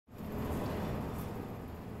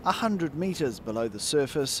100 metres below the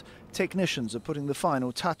surface, technicians are putting the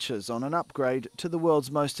final touches on an upgrade to the world's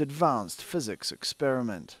most advanced physics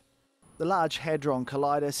experiment. The Large Hadron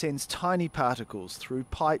Collider sends tiny particles through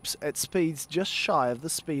pipes at speeds just shy of the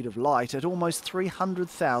speed of light at almost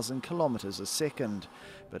 300,000 kilometres a second.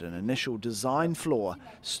 But an initial design flaw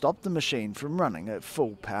stopped the machine from running at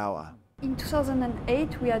full power. In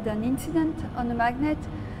 2008 we had an incident on a magnet,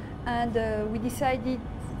 and we decided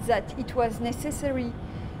that it was necessary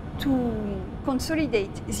to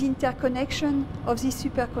consolidate the interconnection of these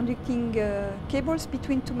superconducting cables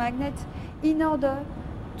between two magnets in order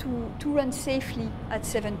to run safely at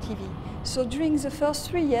 7 TeV. So during the first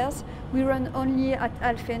 3 years we ran only at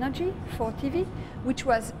half energy, 4 TeV, which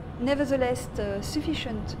was nevertheless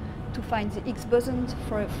sufficient to find the Higgs boson,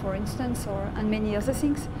 for instance, and many other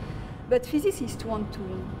things. But physicists want to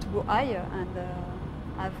go higher and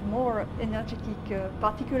have more energetic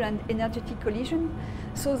particle and energetic collision,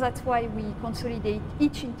 so that's why we consolidate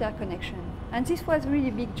each interconnection. And this was really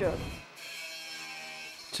a big job.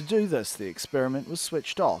 To do this, the experiment was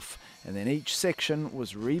switched off, and then each section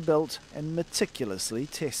was rebuilt and meticulously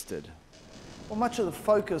tested. Well, much of the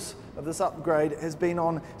focus of this upgrade has been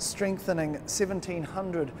on strengthening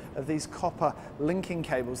 1,700 of these copper linking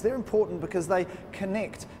cables. They're important because they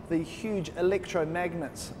connect the huge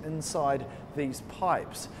electromagnets inside these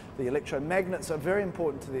pipes. The electromagnets are very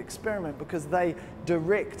important to the experiment because they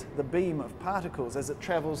direct the beam of particles as it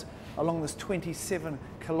travels along this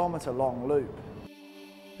 27-kilometre long loop.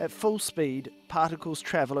 At full speed, particles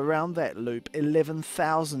travel around that loop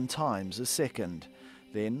 11,000 times a second.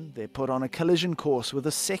 Then they're put on a collision course with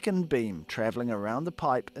a second beam travelling around the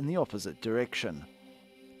pipe in the opposite direction.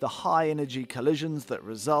 The high-energy collisions that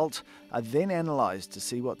result are then analysed to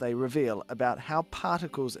see what they reveal about how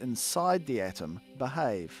particles inside the atom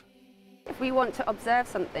behave. If we want to observe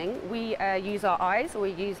something, we use our eyes, or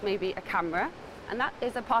we use maybe a camera, and that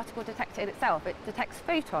is a particle detector in itself. It detects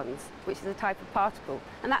photons, which is a type of particle,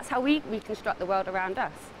 and that's how we reconstruct the world around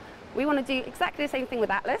us. We want to do exactly the same thing with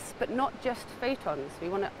Atlas, but not just photons. We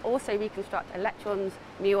want to also reconstruct electrons,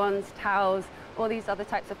 muons, taus, all these other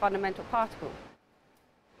types of fundamental particles.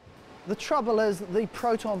 The trouble is that the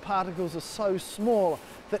proton particles are so small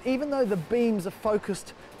that even though the beams are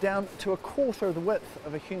focused down to 1/4 of the width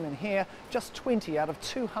of a human hair, just 20 out of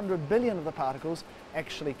 200 billion of the particles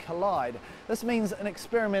actually collide. This means an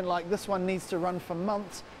experiment like this one needs to run for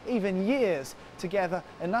months, even years, to gather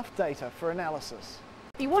enough data for analysis.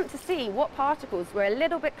 If you want to see what particles were a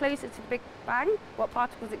little bit closer to the Big Bang, what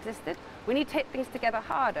particles existed, we need to hit things together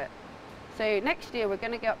harder. So next year we're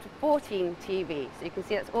going to go up to 14 TeV, so you can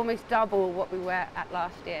see that's almost double what we were at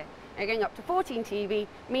last year. And going up to 14 TeV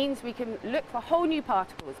means we can look for whole new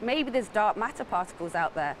particles. Maybe there's dark matter particles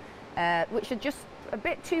out there, which are just a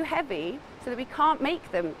bit too heavy, so that we can't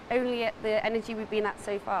make them only at the energy we've been at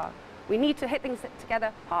so far. We need to hit things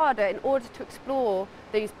together harder in order to explore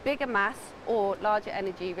those bigger mass or larger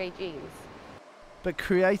energy regimes. But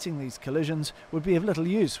creating these collisions would be of little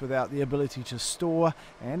use without the ability to store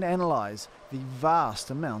and analyse the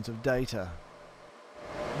vast amount of data.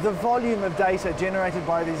 The volume of data generated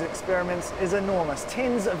by these experiments is enormous.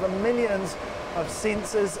 Tens of millions of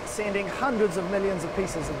sensors sending hundreds of millions of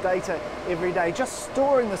pieces of data every day. Just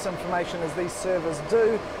storing this information as these servers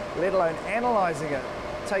do, let alone analysing it,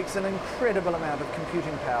 takes an incredible amount of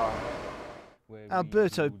computing power.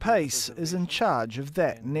 Alberto Pace is in charge of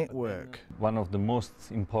that network. One of the most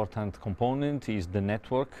important components is the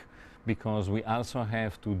network, because we also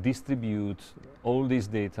have to distribute all this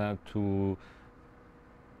data to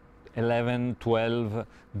 11, 12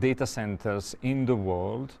 data centers in the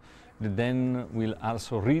world. Then we'll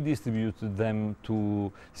also redistribute them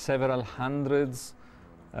to several hundreds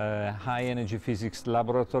high-energy physics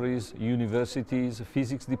laboratories, universities,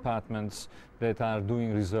 physics departments that are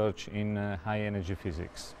doing research in high-energy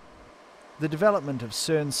physics. The development of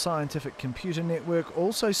CERN's scientific computer network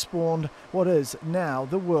also spawned what is now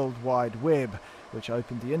the World Wide Web, which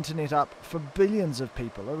opened the internet up for billions of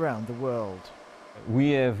people around the world.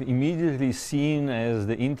 We have immediately seen as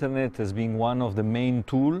the internet as being one of the main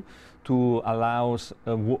tools to allow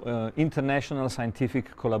international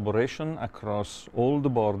scientific collaboration across all the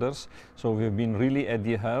borders. So we've been really at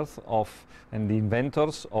the heart of and the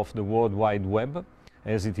inventors of the World Wide Web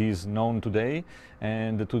as it is known today.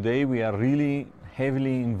 And today we are really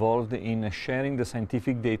heavily involved in sharing the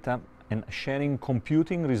scientific data and sharing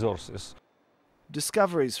computing resources.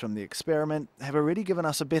 Discoveries from the experiment have already given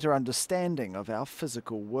us a better understanding of our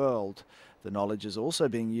physical world. The knowledge is also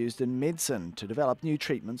being used in medicine to develop new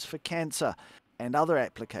treatments for cancer. and other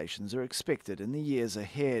applications are expected in the years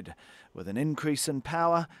ahead. With an increase in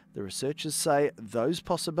power, the researchers say those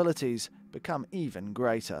possibilities become even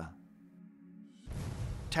greater.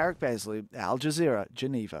 Tarek Bazley, Al Jazeera,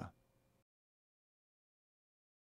 Geneva.